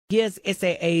Here's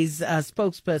SAA's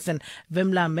spokesperson,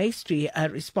 Vimla Maistri,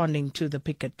 responding to the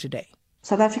picket today.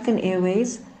 South African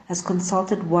Airways has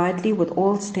consulted widely with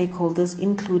all stakeholders,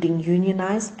 including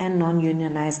unionized and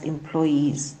non-unionized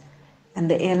employees.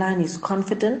 And the airline is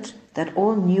confident that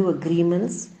all new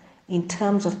agreements in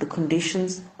terms of the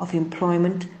conditions of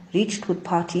employment reached with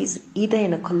parties, either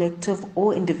in a collective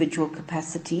or individual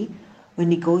capacity, were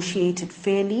negotiated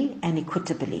fairly and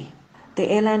equitably. The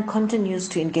airline continues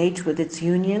to engage with its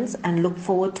unions and look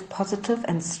forward to positive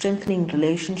and strengthening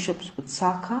relationships with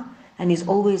SACA and is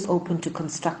always open to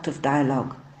constructive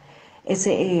dialogue.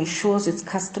 SAA assures its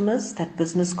customers that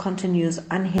business continues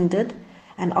unhindered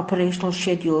and operational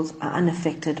schedules are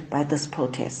unaffected by this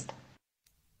protest.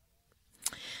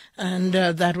 And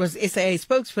that was SAA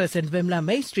spokesperson Vimla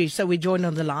Maistri. So we joined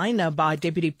on the line by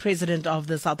Deputy President of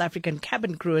the South African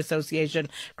Cabin Crew Association,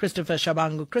 Christopher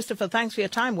Shabangu. Christopher, thanks for your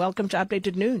time. Welcome to Update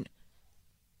at Noon.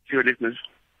 Your listeners.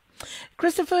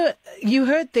 Christopher, you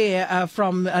heard there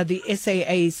from the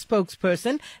SAA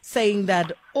spokesperson saying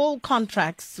that all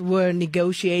contracts were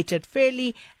negotiated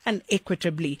fairly and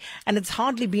equitably. And it's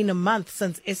hardly been a month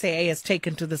since SAA has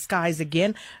taken to the skies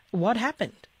again. What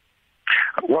happened?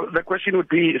 Well, the question would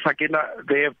be, Sakina,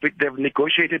 they've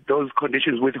negotiated those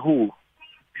conditions with who?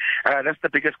 That's the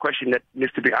biggest question that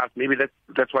needs to be asked. Maybe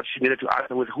that's what she needed to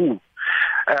answer, with who.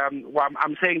 Well,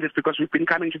 I'm saying this because we've been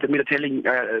coming to the media telling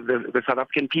the South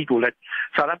African people that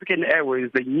South African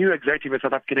Airways, the new executive of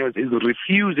South African Airways, is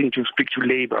refusing to speak to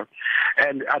Labour.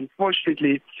 And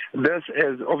unfortunately, this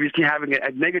is obviously having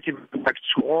a negative impact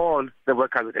to all the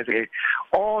workers at SAA.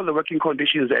 All the working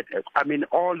conditions at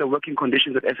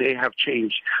SAA have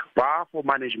changed, bar for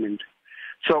management.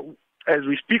 So as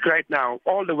we speak right now,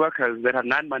 all the workers that are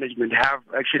non-management have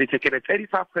actually taken a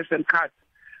 35% cut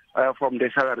from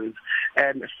their salaries.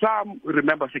 And some,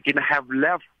 remember, Sakina, have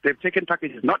left. They've taken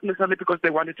packages, not necessarily because they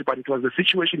wanted to, but it was the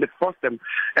situation that forced them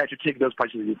to take those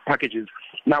packages.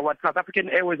 Now, what South African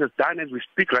Airways has done as we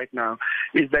speak right now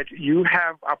is that you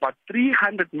have about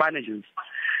 300 managers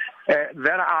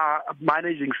that are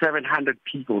managing 700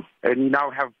 people. And you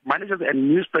now have managers and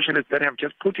new specialists that have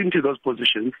just put into those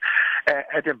positions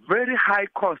at a very high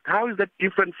cost. How is that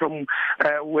different from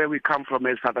where we come from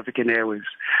as South African Airways?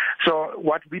 So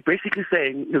what we're basically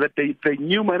saying is that the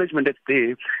new management that's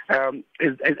there,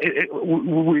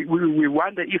 we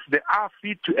wonder if they are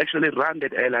fit to actually run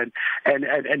that airline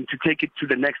and to take it to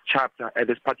the next chapter at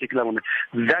this particular moment.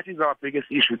 That is our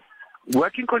biggest issue.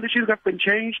 Working conditions have been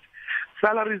changed.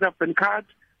 Salaries have been cut.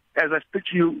 As I speak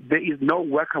to you, there is no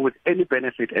worker with any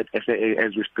benefit at SAA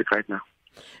as we speak right now.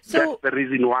 So that's the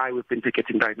reason why we've been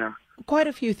picketing right now. Quite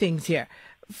a few things here.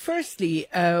 Firstly,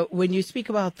 when you speak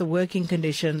about the working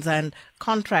conditions and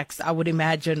contracts, I would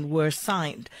imagine, were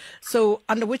signed. So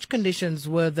under which conditions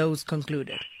were those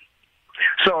concluded?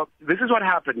 So this is what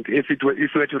happened, if we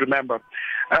were to remember.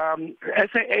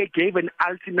 SAA gave an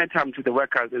ultimatum to the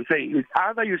workers and saying,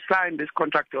 either you sign this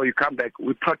contract or you come back.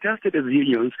 We protested as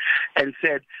unions and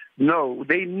said, no,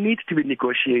 they need to be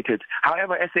negotiated.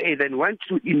 However, SAA then went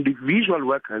to individual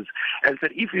workers and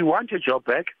said, if you want your job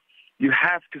back, you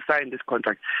have to sign this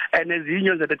contract. And as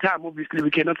unions at the time, obviously,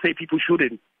 we cannot say people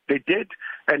shouldn't. They did,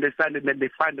 and they signed it, and then they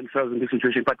find themselves in this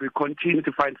situation. But we continue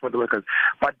to fight for the workers.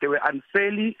 But they were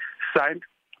unfairly signed.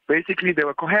 Basically, they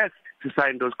were coerced to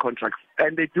sign those contracts.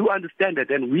 And they do understand it.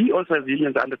 And we also as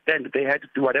unions understand that they had to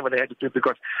do whatever they had to do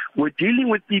because we're dealing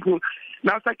with people.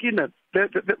 Now, Sakina,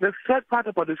 the sad part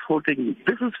about this whole thing,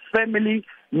 this is family,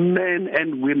 men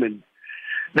and women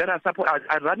that are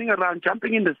running around,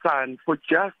 jumping in the sun for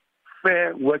just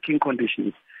fair working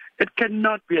conditions. It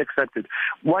cannot be accepted.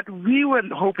 What we were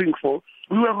hoping for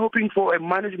a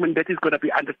management that is going to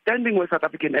be understanding where South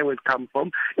African Airways come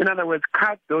from. In other words,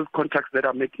 cut those contracts that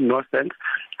are making no sense,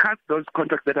 cut those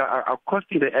contracts that are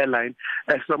costing the airline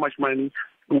so much money,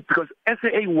 because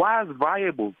SAA was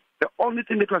viable. The only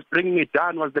thing that was bringing it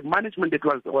down was the management that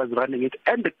was running it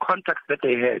and the contracts that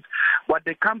they had. What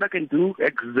they come back and do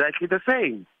exactly the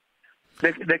same.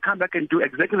 They come back and do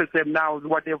exactly the same now.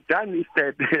 What they've done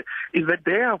instead is that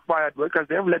they have fired workers.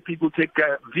 They have let people take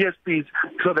VSPs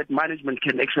so that management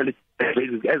can actually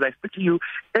raise. As I speak to you,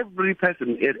 every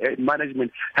person in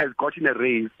management has gotten a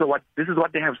raise. So this is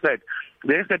what they have said.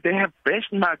 They have said they have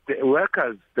benchmarked the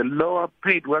workers, the lower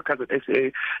paid workers at SAA.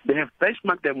 They have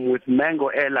benchmarked them with Mango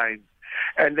Airlines.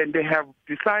 And then they have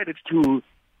decided to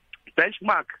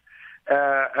benchmark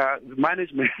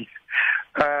management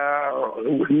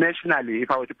nationally,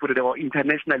 if I were to put it, or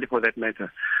internationally for that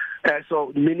matter.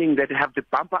 So meaning that they have to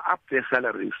bump up their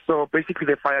salaries. So basically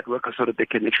they fired workers so that they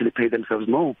can actually pay themselves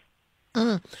more.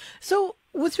 So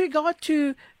With regard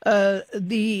to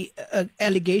the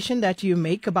allegation that you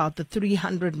make about the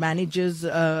 300 managers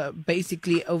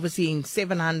basically overseeing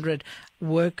 700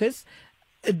 workers,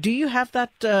 do you have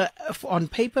that on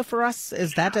paper for us?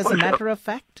 Is that as a matter of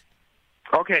fact?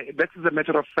 Okay, that is a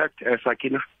matter of fact,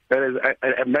 Sakina. That is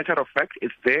a matter of fact.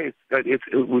 It's there.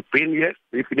 We've been, yes,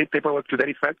 if you need paperwork to that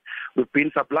effect, we've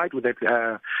been supplied with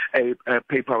that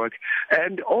paperwork.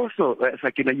 And also,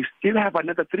 Sakina, you still have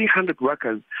another 300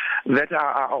 workers that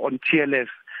are on TLS.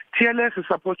 TLS is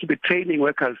supposed to be training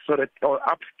workers or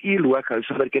upskill workers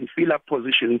so that they can fill up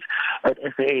positions at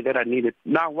SAA that are needed.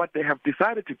 Now, what they have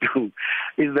decided to do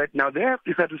is that now they have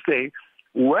decided to say,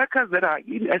 workers that are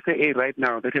in SAA right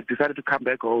now that have decided to come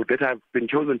back or that have been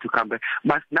chosen to come back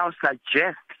must now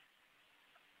suggest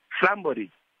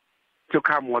somebody to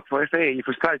come work for SAA. If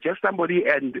you suggest somebody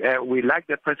and we like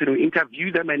that person, we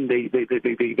interview them and they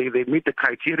meet the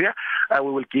criteria,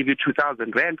 we will give you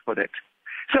 2,000 rand for that.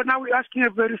 So now we're asking a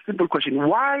very simple question.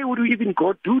 Why would we even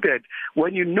go do that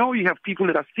when you know you have people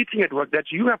that are sitting at work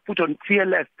that you have put on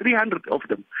TLS, 300 of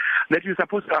them, that you're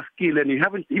supposed to upskill and you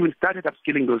haven't even started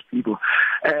upskilling those people?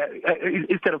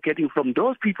 Instead of getting from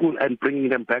those people and bringing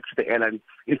them back to the airline,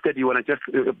 instead you want to just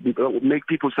make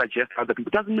people suggest other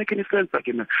people. It doesn't make any sense.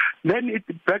 Then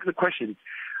it begs the question,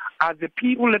 are the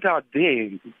people that are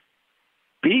there,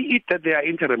 be it that they are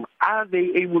interim, are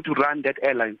they able to run that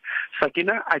airline?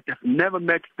 Sakina, I have never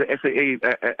met the SAA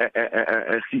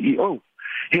CEO.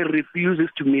 He refuses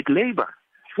to meet labor.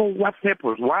 For what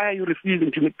purpose? Why are you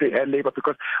refusing to meet the labor?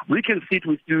 Because we can sit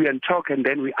with you and talk and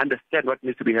then we understand what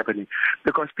needs to be happening.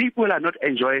 Because people are not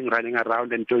enjoying running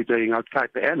around and enjoying outside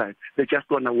the airline. They just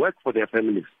want to work for their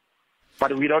families.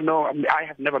 But we don't know. I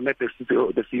have never met the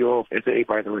CEO of SAA,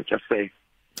 by the way, just say.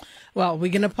 Well,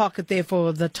 we're going to park it there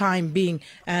for the time being.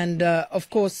 And, of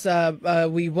course,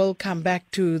 we will come back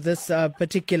to this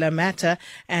particular matter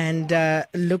and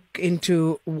look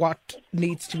into what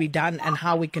needs to be done and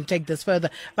how we can take this further.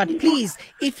 But please,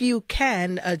 if you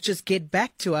can just get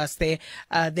back to us there,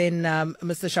 then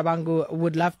Mr. Shabangu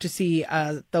would love to see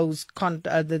those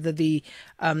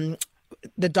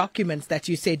the documents that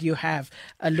you said you have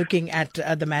looking at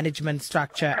the management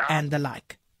structure and the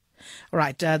like.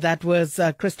 Right, that was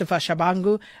Christopher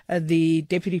Shabangu, the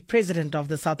Deputy President of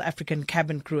the South African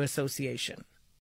Cabin Crew Association.